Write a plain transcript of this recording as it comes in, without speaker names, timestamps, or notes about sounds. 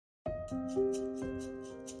Jeg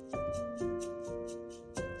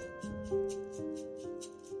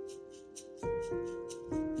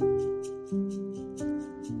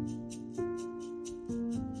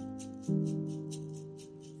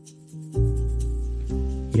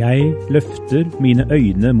løfter mine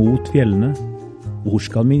øyne mot fjellene. Hvor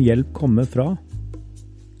skal min hjelp komme fra?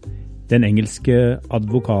 Den engelske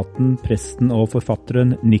advokaten, presten og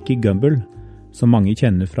forfatteren Nicky Gumbel, som mange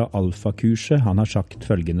kjenner fra alfakurset, han har sagt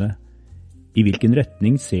følgende: I hvilken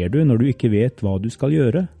retning ser du når du ikke vet hva du skal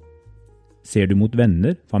gjøre? Ser du mot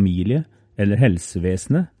venner, familie eller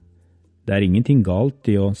helsevesenet? Det er ingenting galt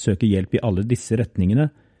i å søke hjelp i alle disse retningene,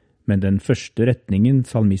 men den første retningen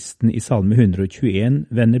salmisten i salme 121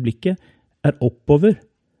 vender blikket, er oppover.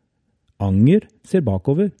 Anger ser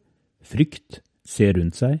bakover, frykt ser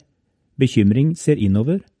rundt seg, bekymring ser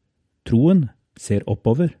innover, troen ser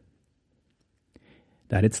oppover.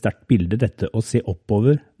 Det er et sterkt bilde dette å se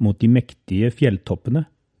oppover mot de mektige fjelltoppene.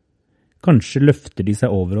 Kanskje løfter de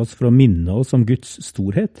seg over oss for å minne oss om Guds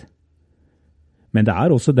storhet. Men det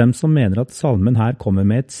er også dem som mener at salmen her kommer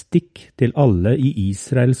med et stikk til alle i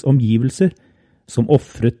Israels omgivelser, som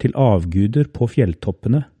offret til avguder på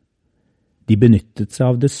fjelltoppene. De benyttet seg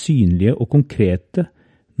av det synlige og konkrete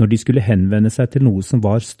når de skulle henvende seg til noe som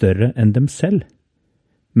var større enn dem selv.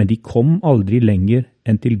 Men de kom aldri lenger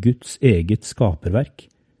enn til Guds eget skaperverk.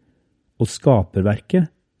 Og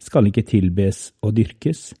skaperverket skal ikke tilbes og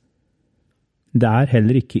dyrkes. Det er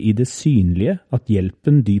heller ikke i det synlige at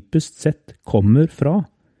hjelpen dypest sett kommer fra,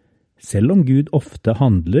 selv om Gud ofte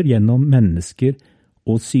handler gjennom mennesker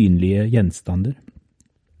og synlige gjenstander.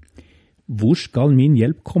 Hvor skal min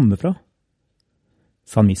hjelp komme fra?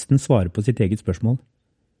 Salmisten svarer på sitt eget spørsmål.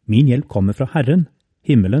 Min hjelp kommer fra Herren,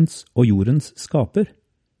 himmelens og jordens skaper.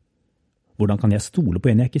 Hvordan kan jeg stole på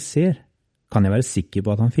en jeg ikke ser? Kan jeg være sikker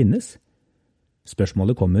på at han finnes?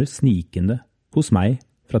 Spørsmålet kommer snikende hos meg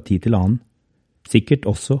fra tid til annen. Sikkert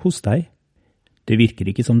også hos deg. Det virker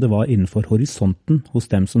ikke som det var innenfor horisonten hos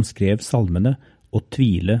dem som skrev salmene å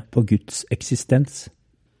tvile på Guds eksistens.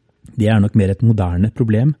 Det er nok mer et moderne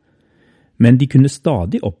problem, men de kunne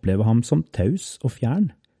stadig oppleve ham som taus og fjern.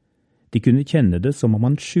 De kunne kjenne det som om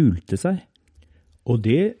han skjulte seg, og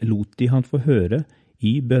det lot de han få høre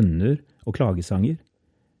i bønner og klagesanger.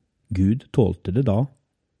 Gud tålte det da,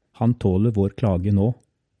 han tåler vår klage nå.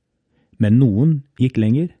 Men noen gikk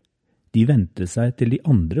lenger. De vendte seg til de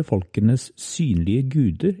andre folkenes synlige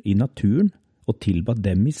guder i naturen og tilba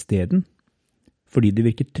dem i stedet, fordi det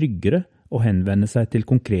virket tryggere å henvende seg til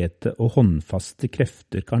konkrete og håndfaste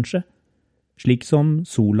krefter kanskje, slik som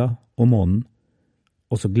sola og månen.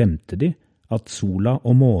 Og så glemte de at sola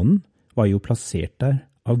og månen var jo plassert der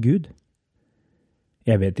av Gud.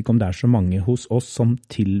 Jeg vet ikke om det er så mange hos oss som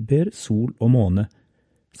tilber sol og måne,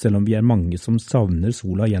 selv om vi er mange som savner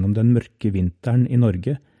sola gjennom den mørke vinteren i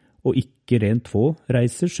Norge, og ikke rent få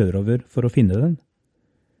reiser sørover for å finne den.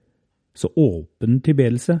 Så åpen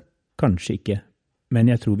tilbedelse? Kanskje ikke, men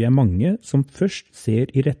jeg tror vi er mange som først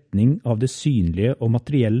ser i retning av det synlige og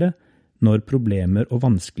materielle når problemer og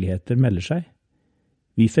vanskeligheter melder seg.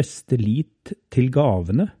 Vi fester lit til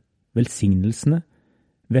gavene, velsignelsene,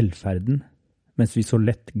 velferden, mens vi så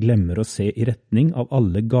lett glemmer å se i retning av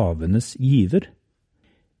alle gavenes giver.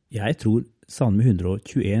 Jeg tror Salme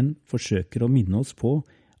 121 forsøker å minne oss på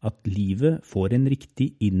at livet får en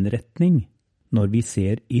riktig innretning når vi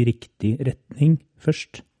ser i riktig retning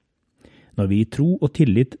først. Når vi i tro og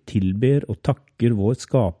tillit tilber og takker vår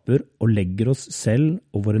skaper og legger oss selv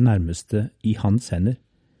og våre nærmeste i hans hender.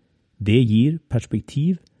 Det gir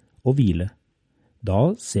perspektiv og hvile.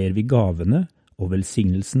 Da ser vi gavene og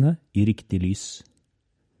velsignelsene i riktig lys.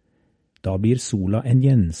 Da blir sola en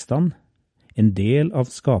gjenstand, en del av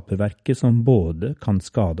skaperverket som både kan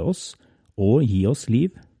skade oss og gi oss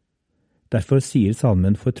liv. Derfor sier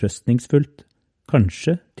salmen fortrøstningsfullt,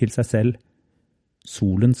 kanskje til seg selv,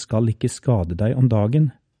 solen skal ikke skade deg om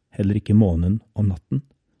dagen, heller ikke månen om natten.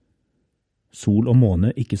 Sol og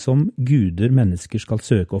måne ikke som guder mennesker skal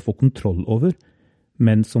søke å få kontroll over,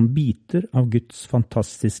 men som biter av Guds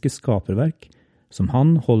fantastiske skaperverk, som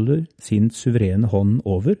han holder sin suverene hånd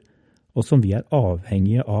over, og som vi er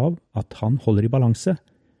avhengige av at han holder i balanse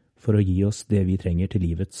for å gi oss det vi trenger til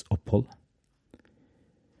livets opphold.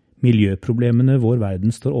 Miljøproblemene vår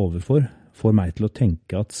verden står overfor får meg til å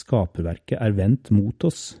tenke at skaperverket er vendt mot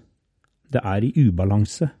oss. Det er i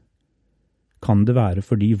ubalanse. Kan det være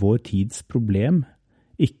fordi vår tids problem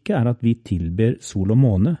ikke er at vi tilber sol og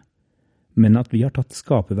måne, men at vi har tatt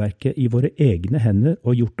skaperverket i våre egne hender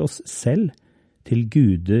og gjort oss selv til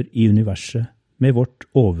guder i universet med vårt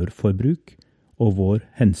overforbruk og vår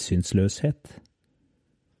hensynsløshet?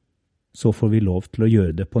 så får vi lov til å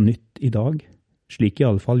gjøre det på nytt i dag, slik i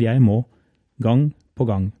alle fall jeg må, gang på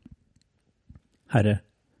gang. Herre,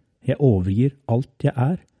 jeg overgir alt jeg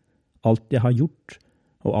er, alt jeg har gjort,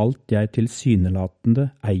 og alt jeg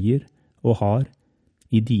tilsynelatende eier og har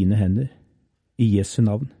i dine hender, i Jesu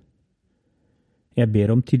navn. Jeg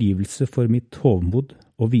ber om tilgivelse for mitt hovmod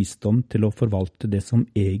og visdom til å forvalte det som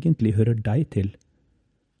egentlig hører deg til.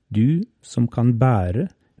 Du som kan bære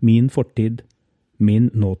min fortid, min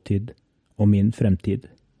nåtid og min fremtid.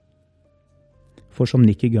 For som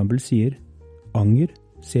Nicky Gumbel sier, anger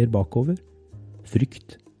ser bakover,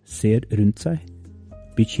 frykt ser rundt seg,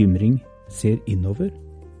 bekymring ser innover,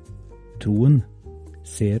 troen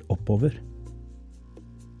ser oppover.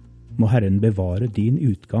 Må Herren bevare din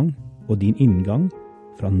utgang og din inngang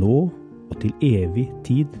fra nå og til evig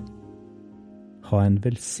tid. Ha en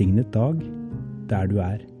velsignet dag der du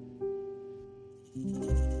er.